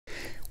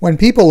When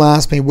people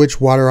ask me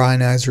which water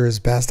ionizer is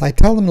best, I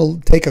tell them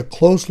to take a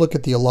close look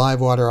at the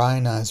Alive Water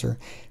Ionizer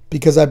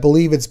because I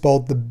believe it's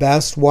both the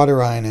best water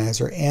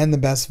ionizer and the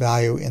best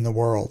value in the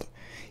world.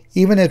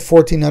 Even at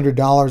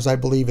 $1,400, I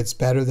believe it's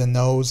better than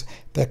those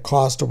that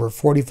cost over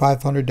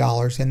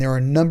 $4,500, and there are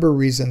a number of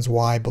reasons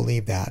why I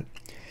believe that.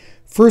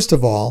 First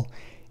of all,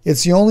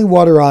 it's the only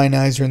water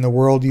ionizer in the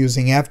world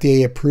using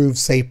FDA-approved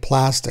safe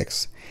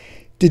plastics.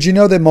 Did you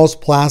know that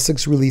most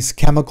plastics release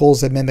chemicals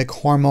that mimic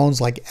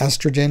hormones like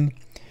estrogen?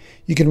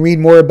 You can read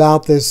more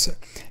about this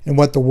and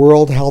what the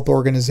World Health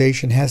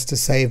Organization has to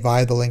say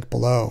via the link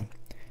below.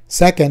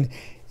 Second,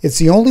 it's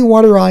the only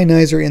water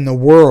ionizer in the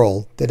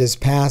world that has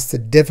passed the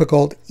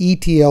difficult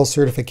ETL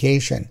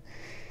certification.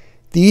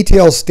 The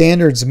ETL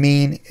standards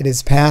mean it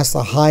has passed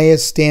the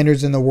highest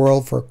standards in the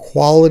world for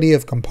quality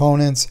of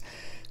components,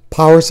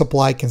 power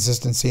supply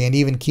consistency, and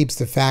even keeps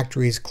the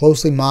factories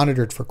closely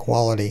monitored for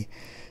quality.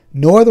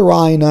 No other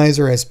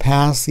ionizer has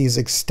passed these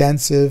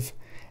extensive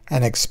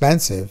and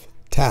expensive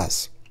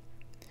tests.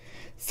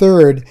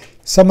 Third,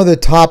 some of the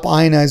top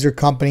ionizer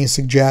companies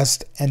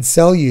suggest and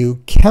sell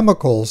you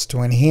chemicals to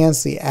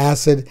enhance the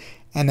acid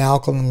and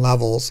alkaline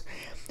levels,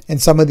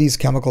 and some of these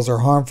chemicals are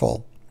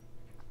harmful.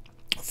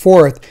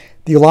 Fourth,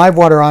 the Alive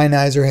Water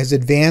Ionizer has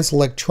advanced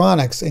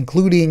electronics,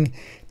 including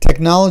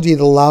technology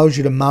that allows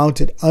you to mount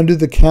it under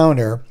the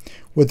counter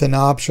with an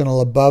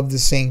optional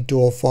above-the-sink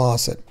dual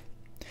faucet.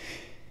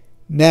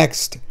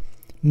 Next,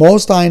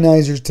 most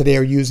ionizers today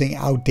are using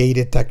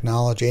outdated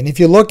technology, and if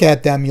you look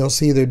at them, you'll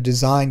see their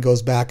design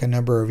goes back a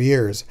number of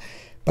years.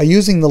 By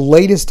using the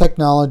latest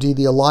technology,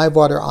 the Alive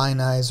Water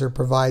Ionizer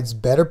provides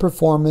better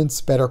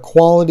performance, better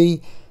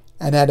quality,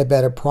 and at a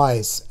better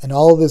price, and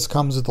all of this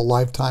comes with a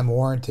lifetime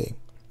warranty.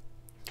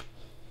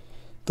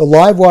 The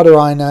Alive Water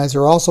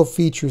Ionizer also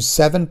features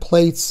 7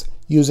 plates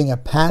using a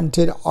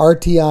patented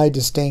RTI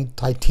distinct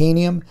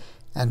titanium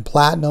and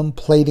platinum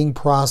plating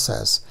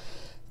process.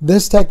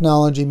 This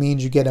technology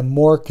means you get a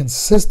more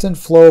consistent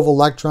flow of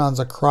electrons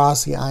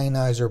across the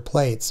ionizer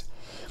plates.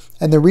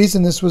 And the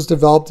reason this was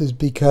developed is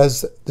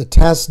because the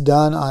tests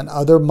done on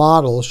other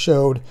models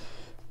showed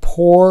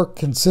poor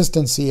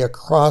consistency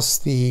across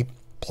the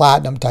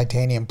platinum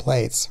titanium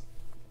plates.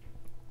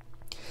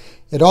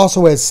 It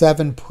also has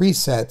 7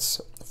 presets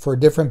for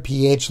different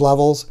pH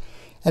levels,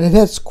 and it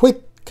has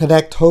quick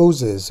connect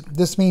hoses.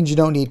 This means you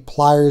don't need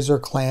pliers or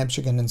clamps.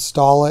 You can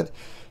install it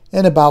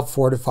in about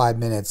 4 to 5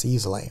 minutes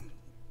easily.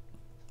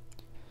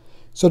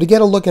 So to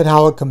get a look at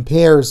how it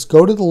compares,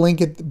 go to the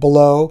link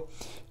below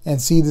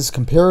and see this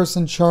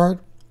comparison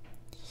chart.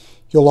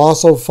 You'll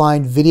also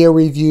find video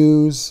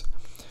reviews,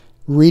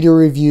 reader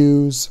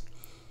reviews,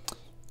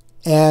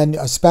 and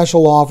a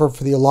special offer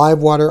for the Alive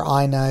Water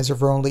Ionizer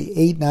for only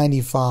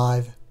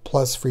 $8.95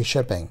 plus free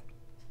shipping.